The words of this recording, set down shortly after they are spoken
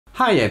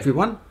Hi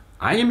everyone,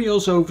 I am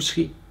Jos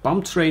Overschie,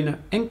 pump trainer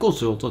and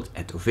consultant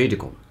at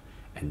Ovedicon,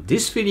 and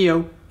this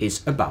video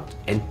is about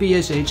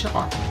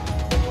NPSHr.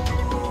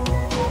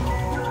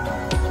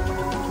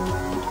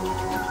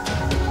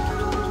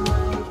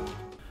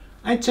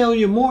 I tell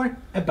you more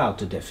about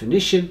the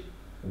definition,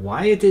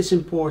 why it is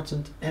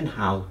important and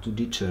how to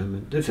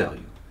determine the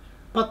value.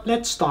 But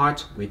let's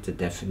start with the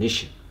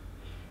definition.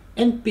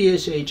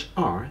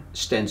 NPSHr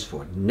stands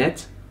for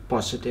net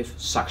positive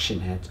suction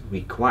head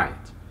required.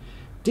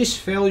 This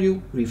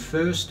value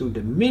refers to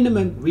the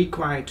minimum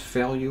required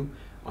value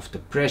of the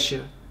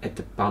pressure at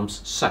the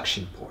pump's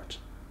suction port.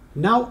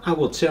 Now I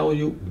will tell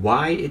you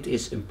why it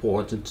is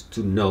important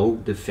to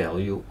know the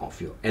value of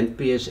your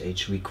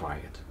NPSH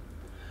required.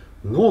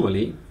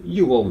 Normally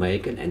you will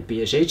make an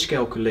NPSH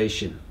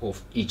calculation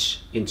of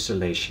each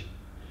installation.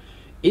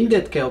 In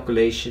that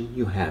calculation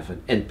you have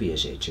an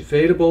NPSH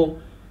available,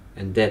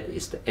 and that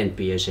is the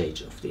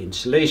NPSH of the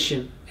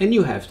installation, and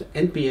you have the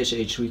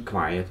NPSH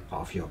required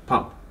of your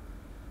pump.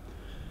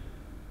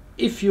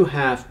 If you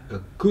have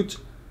a good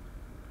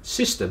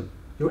system,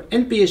 your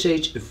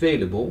NPSH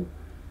available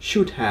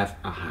should have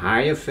a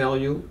higher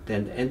value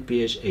than the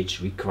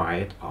NPSH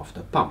required of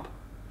the pump.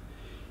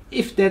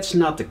 If that's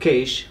not the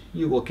case,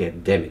 you will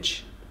get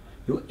damage.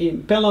 Your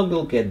impeller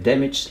will get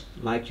damaged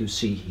like you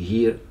see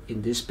here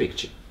in this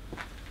picture.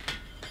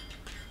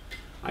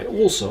 I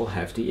also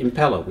have the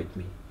impeller with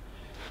me.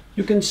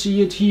 You can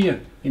see it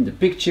here in the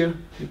picture.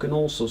 You can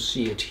also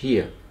see it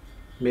here,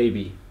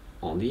 maybe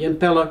on the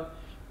impeller.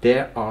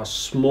 There are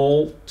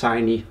small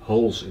tiny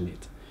holes in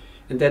it,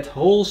 and that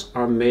holes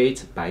are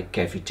made by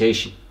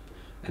cavitation.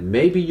 And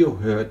maybe you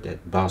heard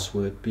that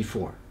buzzword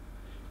before,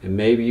 and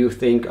maybe you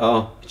think,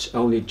 oh, it's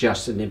only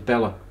just an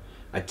impeller.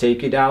 I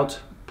take it out,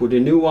 put a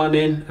new one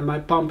in, and my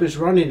pump is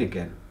running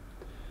again.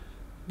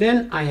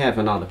 Then I have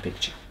another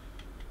picture.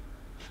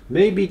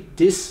 Maybe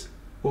this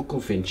will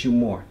convince you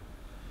more.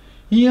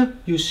 Here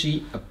you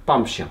see a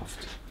pump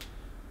shaft.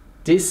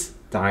 This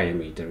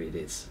diameter it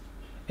is.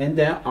 And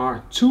there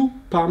are two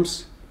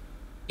pumps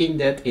in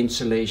that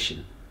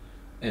installation,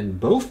 and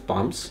both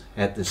pumps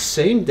had the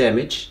same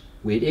damage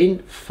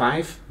within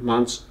 5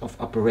 months of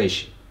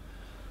operation.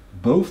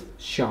 Both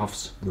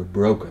shafts were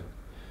broken,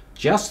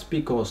 just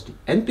because the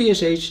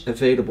NPSH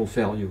available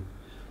value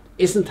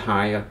isn't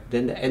higher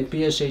than the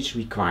NPSH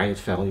required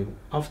value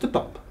of the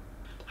pump.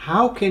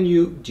 How can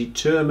you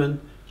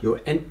determine your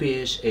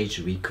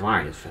NPSH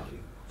required value?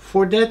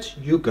 For that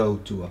you go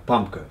to a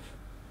pump curve.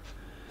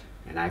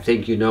 And I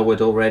think you know it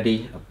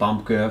already. A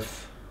pump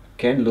curve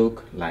can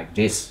look like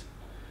this.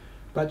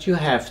 But you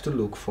have to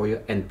look for your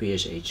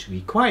NPSH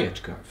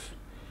required curve.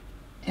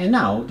 And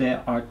now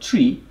there are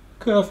 3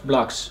 curve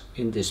blocks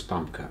in this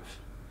pump curve.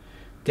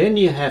 Then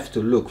you have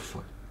to look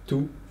for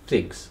 2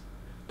 things.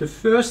 The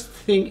first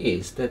thing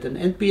is that an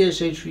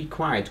NPSH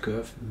required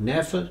curve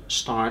never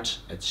starts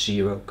at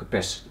zero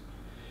capacity.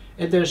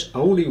 And there's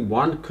only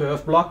one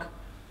curve block,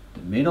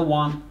 the middle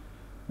one,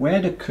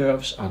 where the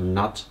curves are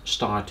not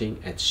starting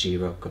at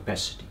zero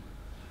capacity.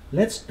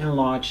 Let's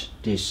enlarge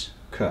this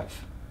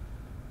curve.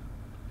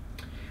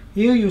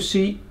 Here you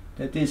see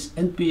that this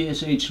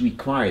NPSH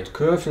required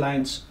curve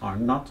lines are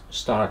not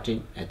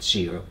starting at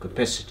zero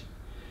capacity.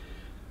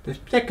 The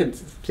second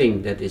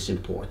thing that is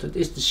important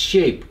is the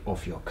shape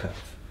of your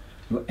curve.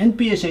 Your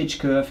NPSH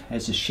curve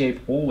has a shape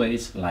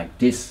always like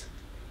this.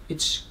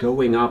 It's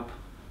going up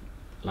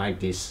like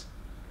this.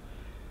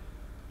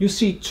 You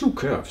see 2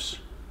 curves.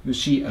 You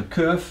see a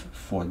curve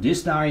for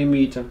this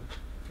diameter,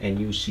 and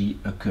you see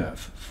a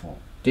curve for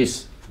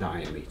this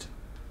diameter.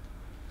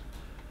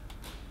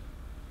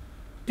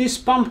 This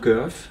pump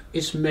curve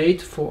is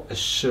made for a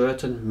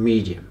certain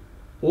medium.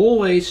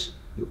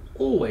 You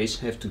always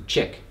have to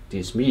check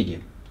this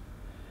medium.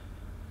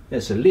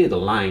 There's a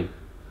little line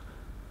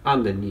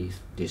underneath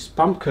this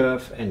pump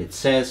curve, and it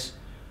says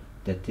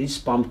that this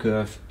pump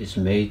curve is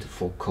made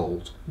for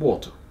cold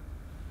water.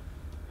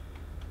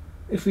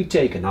 If we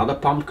take another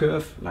pump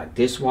curve like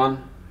this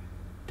one,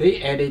 they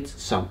added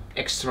some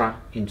extra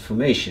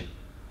information.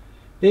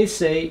 They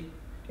say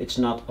it's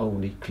not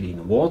only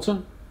clean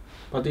water,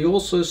 but they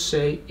also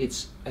say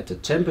it's at a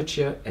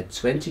temperature at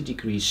 20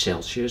 degrees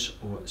Celsius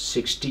or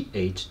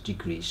 68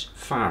 degrees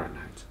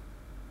Fahrenheit.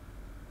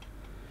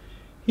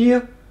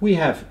 Here we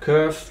have a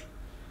curve.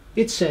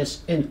 It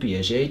says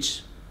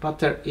NPSH, but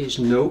there is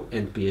no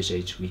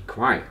NPSH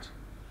required.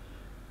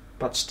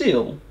 But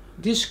still,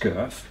 this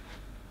curve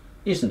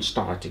isn't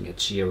starting at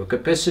zero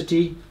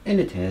capacity, and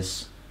it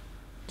has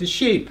the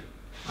shape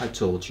I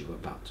told you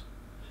about.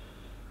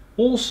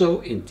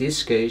 Also in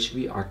this case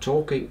we are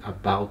talking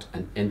about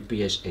an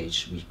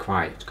NPSH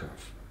required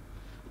curve.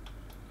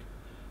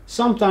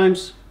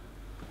 Sometimes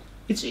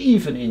it's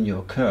even in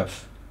your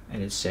curve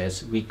and it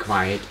says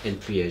required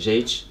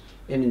NPSH,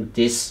 and in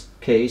this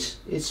case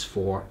it's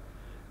for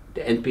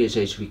the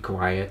NPSH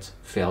required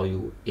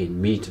value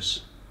in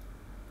meters.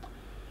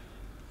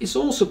 It's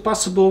also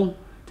possible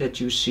that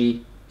you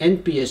see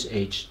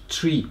NPSH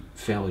 3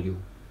 value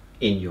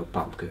in your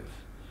pump curve.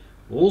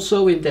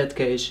 Also in that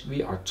case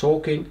we are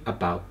talking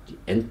about the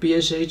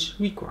NPSH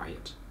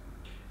required.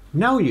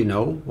 Now you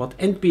know what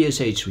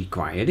NPSH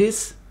required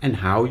is and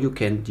how you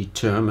can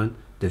determine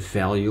the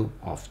value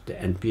of the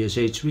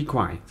NPSH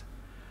required.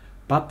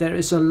 But there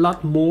is a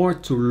lot more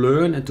to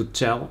learn and to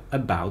tell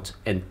about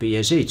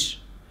NPSH.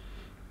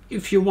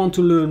 If you want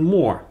to learn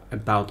more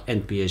about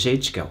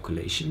NPSH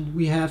calculation,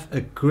 we have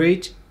a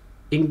great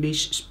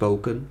English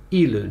spoken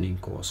e-learning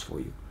course for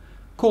you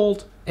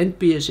called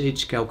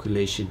NPSH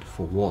Calculation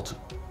for Water.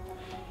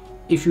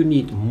 If you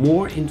need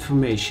more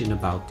information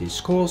about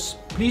this course,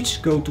 please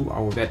go to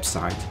our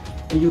website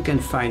and you can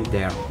find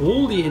there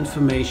all the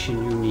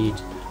information you need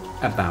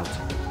about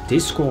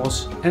this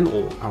course and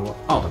all our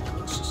other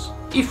courses.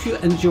 If you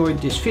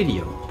enjoyed this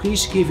video,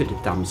 please give it a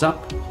thumbs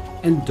up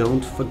and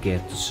don't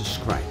forget to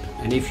subscribe.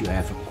 And if you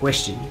have a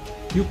question,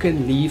 you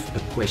can leave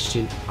a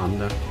question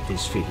under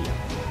this video.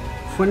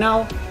 For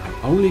now, I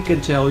only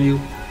can tell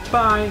you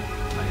bye.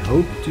 I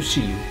hope to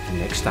see you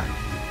next time.